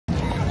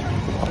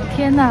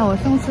天哪！我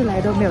上次来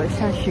都没有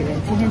下雪，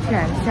今天居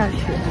然下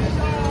雪，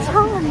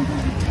超冷的。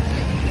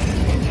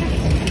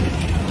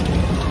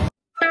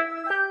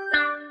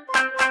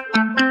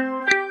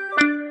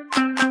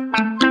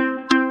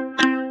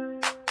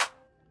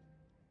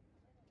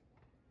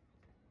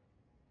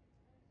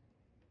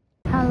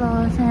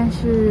Hello， 现在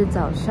是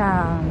早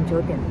上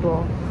9点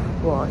多，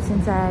我现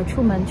在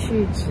出门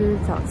去吃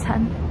早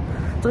餐。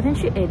昨天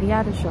去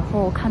Elia的时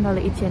候看到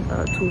了一间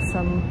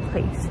Twosome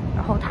Place，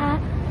 然后它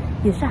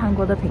也是韩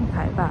国的品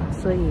牌吧，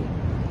所以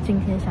今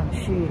天想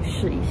去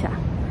试一下。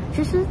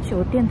其实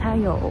酒店它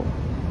有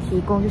提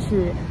供就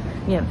是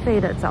免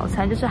费的早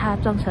餐，就是它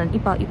装成一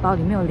包一包，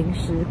里面有零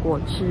食、果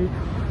汁、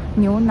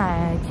牛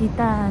奶、鸡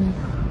蛋、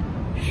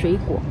水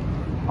果。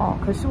哦，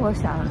可是我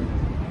想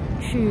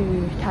去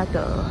它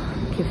的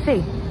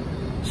Cafe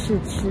试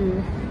吃，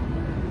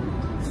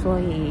所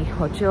以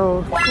我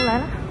就出来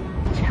了。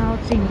超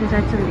近，就在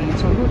这里，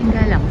走路应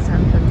该2-3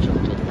分钟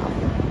就到了。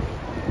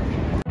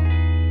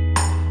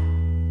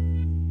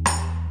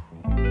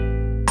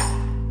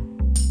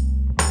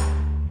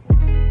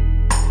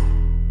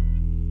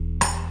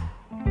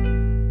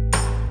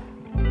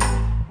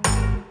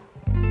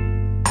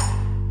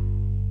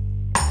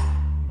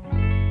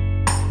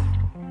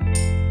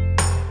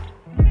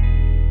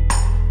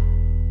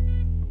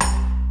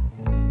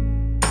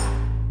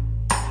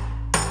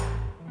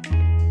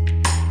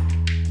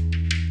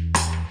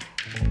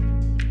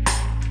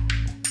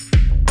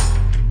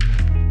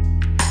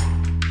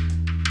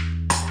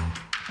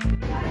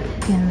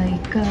点了一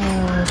个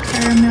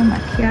caramel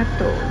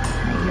macchiato，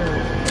 还有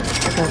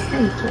这个贝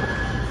果。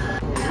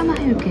他们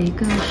还有给一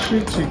个湿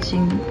纸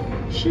巾，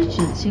湿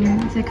纸巾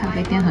在咖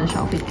啡店很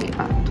少会给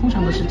吧，通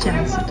常都是这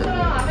样子的。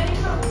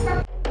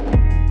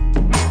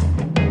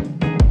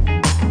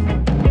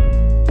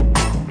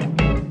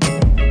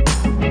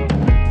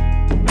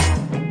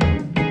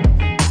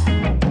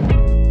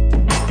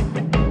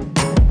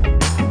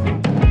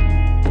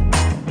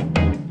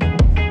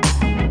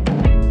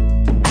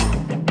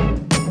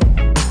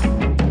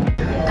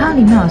它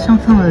里面好像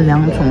放了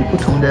2种不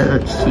同的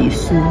起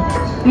司，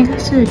因为它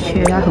是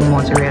cheddar和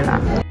mozzarella。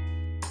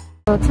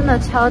我真的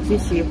超级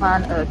喜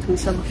欢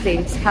Twosome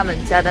Place 他们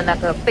家的那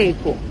个贝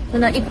果，真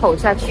的一口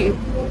下去，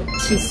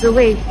起司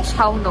味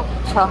超浓，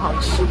超好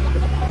吃。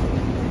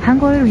韩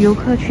国游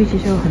客区其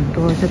实有很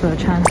多这个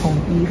穿红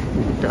衣服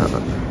的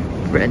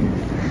人，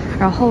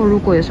然后如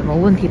果有什么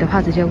问题的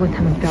话，直接问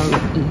他们比较容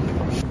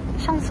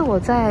易。上次我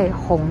在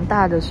弘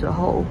大的时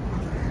候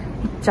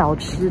找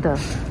吃的，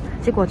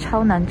结果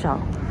超难找。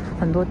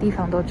很多地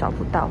方都找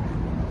不到，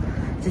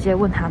直接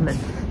问他们，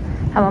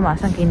他们马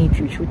上给你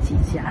举出几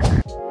家。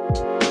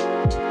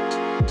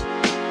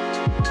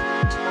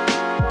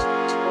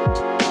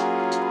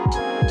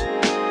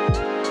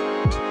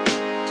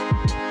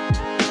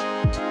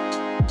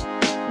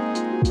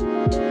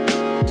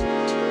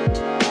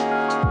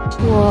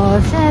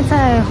我现在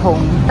在弘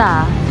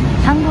大，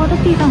韩国的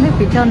地方会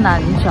比较难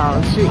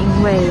找，是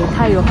因为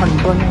它有很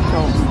多那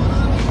种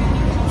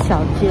小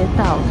街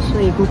道，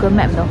所以 Google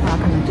Map 的话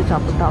可能就找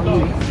不到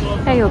路，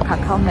还有卡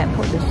卡 Map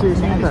或者是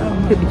那个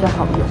会比较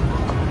好用。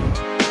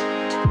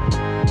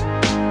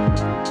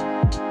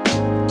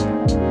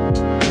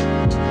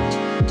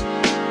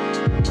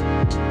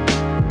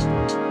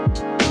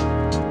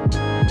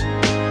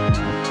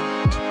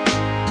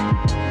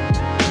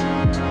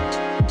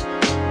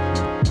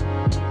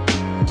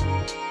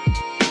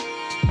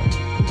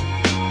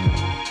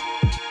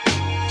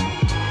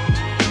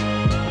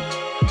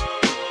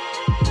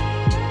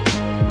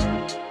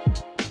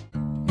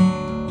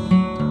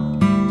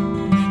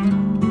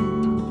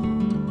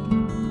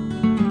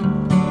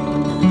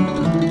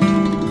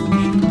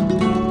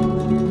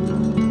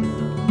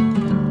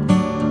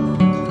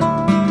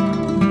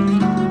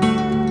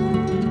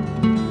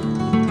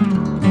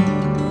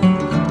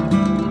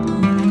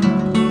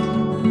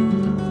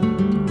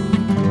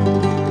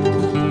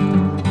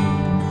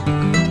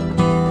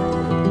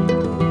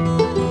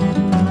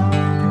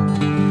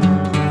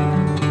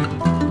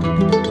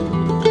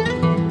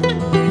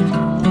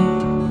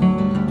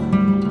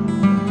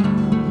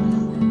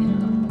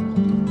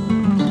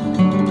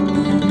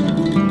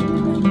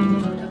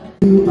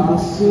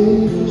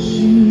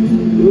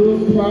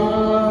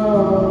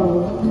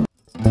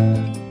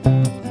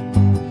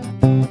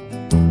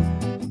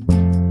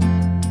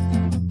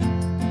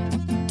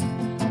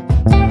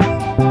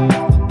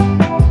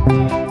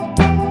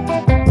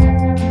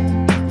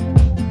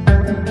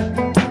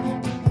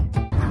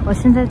我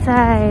现在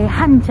在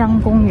汉江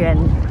公园，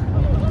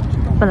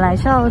本来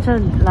是要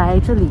来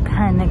这里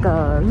看那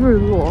个日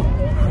落，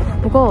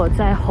不过我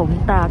在弘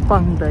大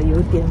逛的有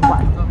点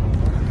晚，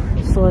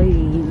所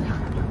以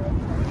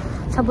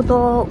差不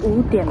多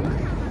5点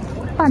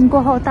半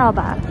过后到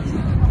吧，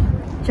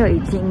就已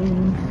经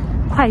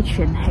快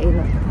全黑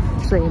了，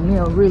所以没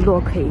有日落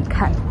可以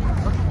看。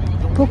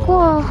不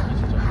过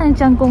汉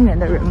江公园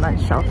的人蛮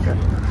少的，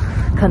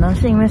可能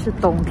是因为是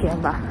冬天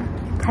吧，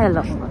太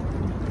冷了。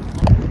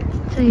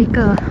这一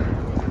个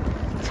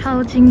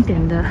超经典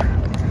的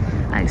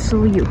I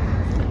saw you，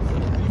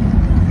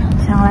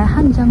 想来汉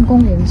汉江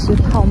公园吃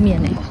泡面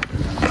哎，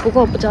不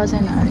过我不知道在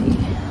哪里，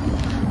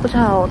不知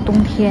道冬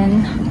天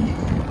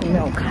有没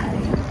有开。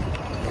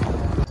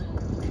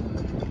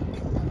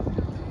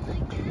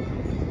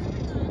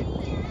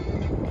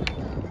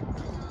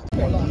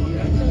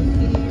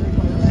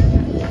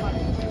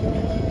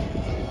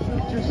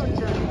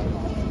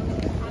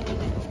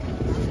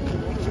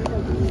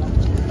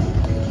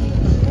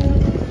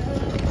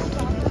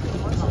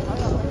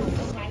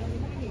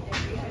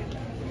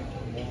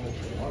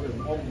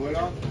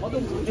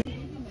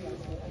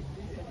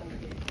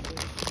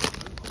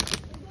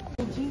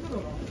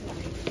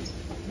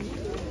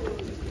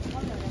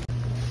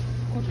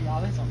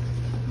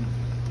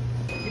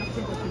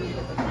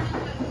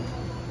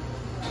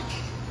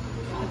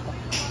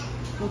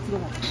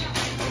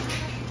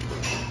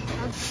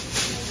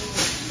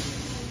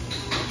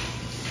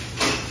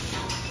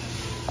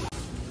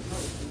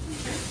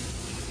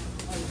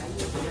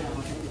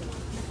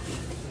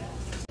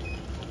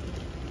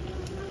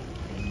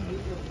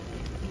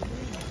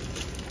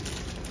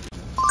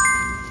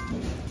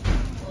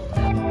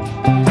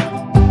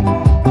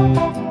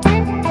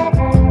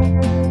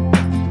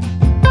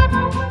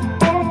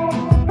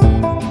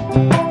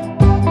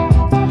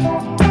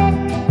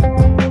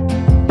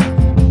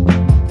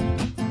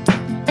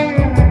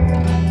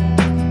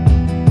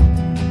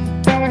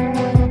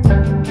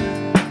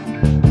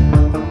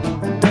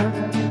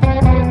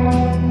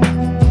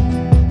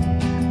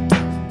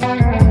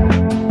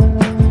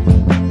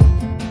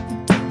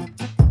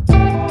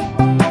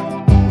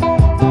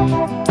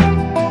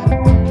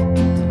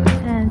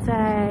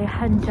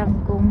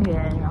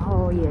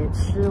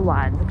吃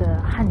完这个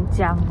汉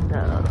江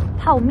的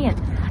泡面，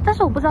但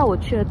是我不知道我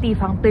去的地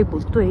方对不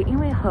对，因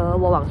为和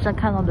我网上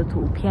看到的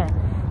图片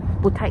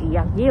不太一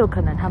样，也有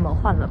可能他们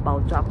换了包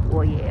装，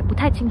我也不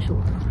太清楚。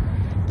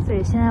所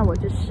以现在我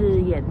就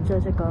是沿着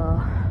这个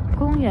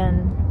公园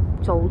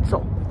走，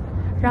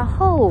然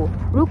后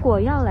如果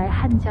要来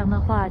汉江的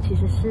话，其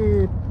实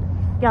是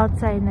要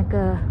在那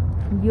个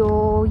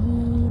优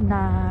一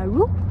那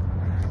路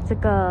这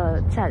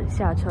个站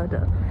下车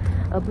的，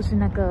而不是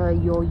那个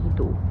优一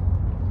度。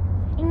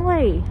因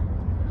为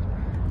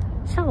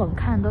上网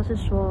看都是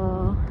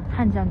说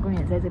汉江公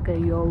园在这个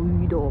优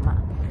一度嘛，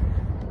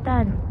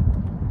但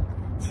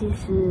其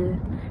实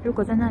如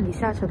果在那里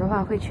下车的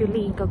话，会去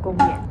另一个公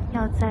园，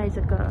要在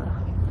这个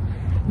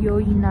优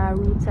一那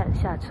路站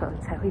下车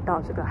才会到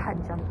这个汉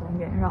江公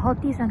园，然后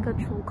第3个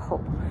出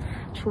口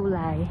出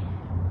来，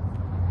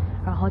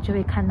然后就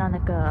会看到那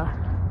个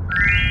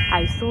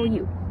I saw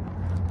you，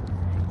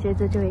 接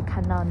着就会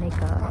看到那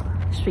个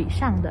水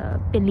上的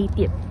便利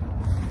店。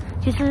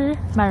其实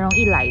蛮容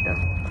易来的，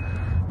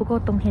不过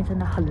冬天真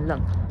的很冷。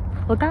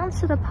我刚刚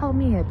吃的泡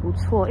面也不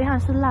错，因为它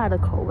是辣的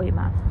口味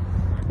嘛，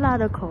辣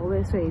的口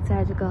味，所以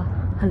在这个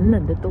很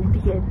冷的冬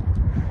天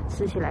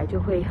吃起来就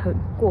会很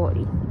过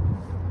瘾。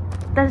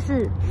但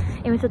是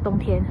因为是冬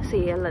天，所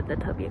以也冷得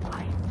特别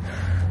快。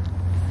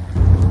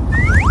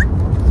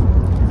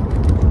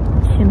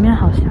前面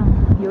好像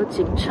有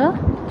警车、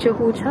救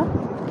护车，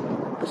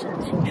不是很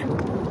清楚。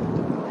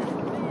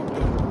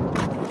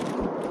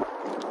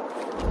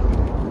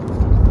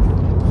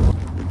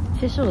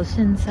其实我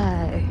现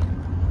在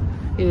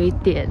有一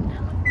点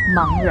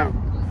茫然，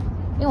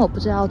因为我不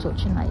知道要走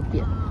去哪一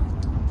边。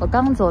我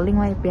刚走另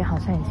外一边，好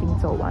像已经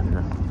走完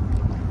了，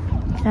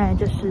现在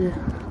就是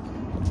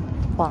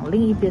往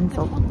另一边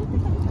走，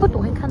不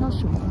懂会看到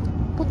什么，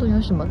不懂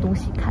有什么东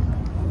西看。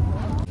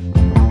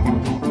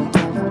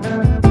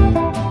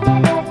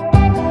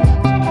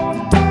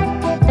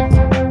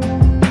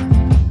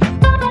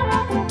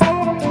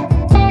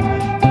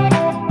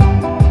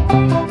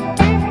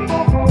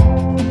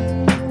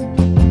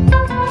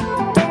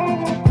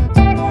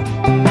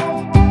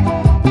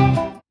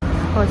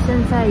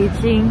已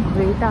经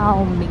回到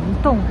明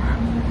洞，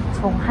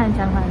从汉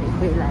江那里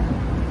回来。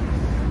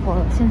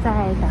我现在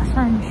打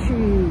算去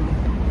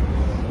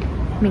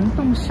明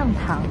洞圣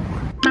堂，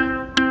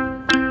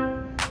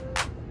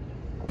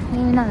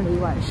因为那里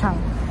晚上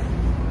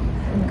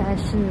应该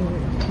是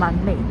蛮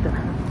美的。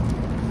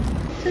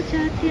这家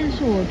店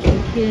是我昨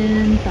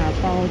天打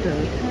包的，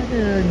它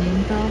的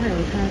年糕还有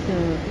它的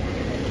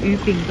鱼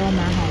饼都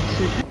蛮好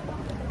吃的。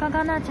刚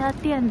刚那家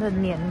店的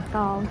年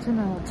糕真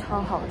的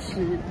超好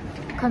吃，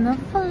可能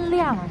分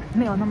量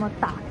没有那么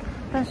大，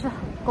但是很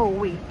够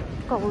味、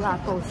够辣、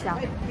够香。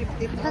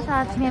但是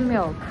他今天没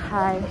有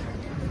开，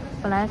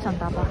本来想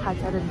打包他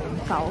家的年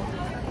糕，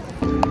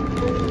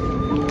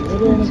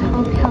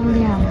超漂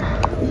亮啊！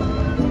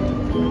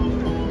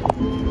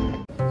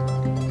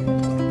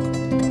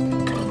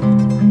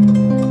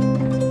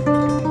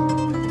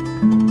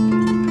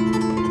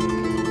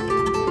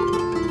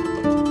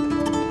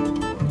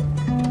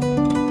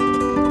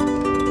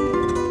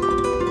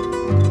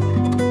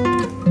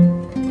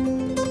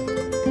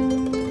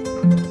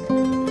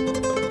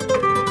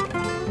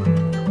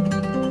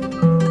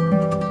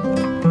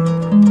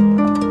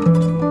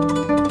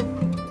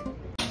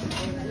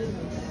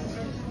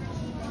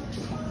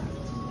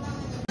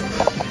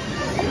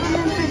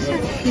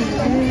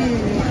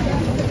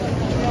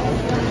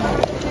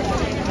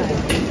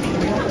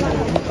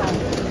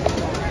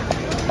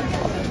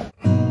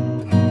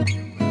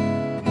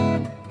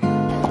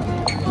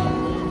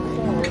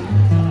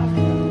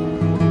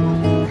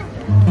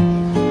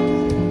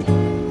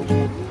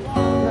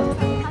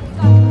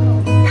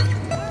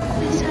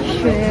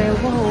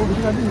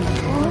在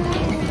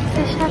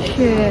下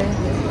雪，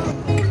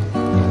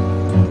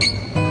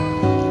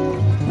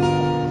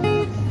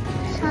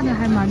下的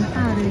还蛮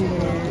大的耶！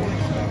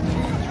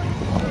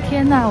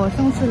天哪，我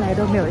上次来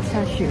都没有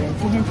下雪，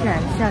今天居然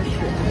下雪，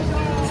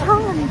超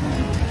冷的。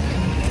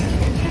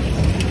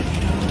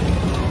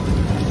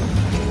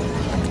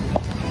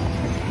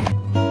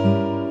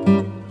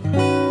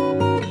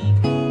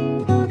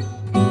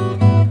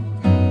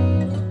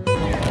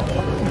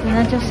现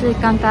在就是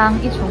刚刚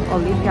一从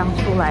Olivia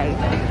出来。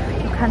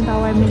 看到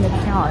外面的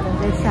天好像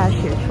在下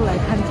雪，出来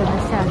看真的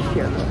下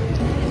雪了，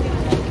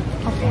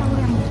好漂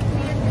亮！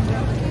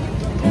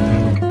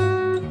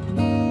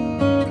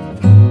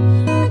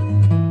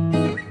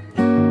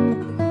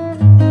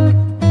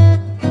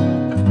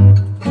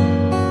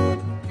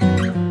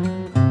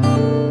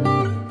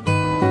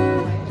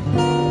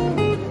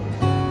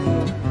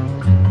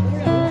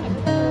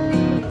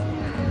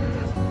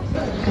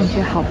感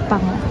觉好棒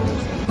哦！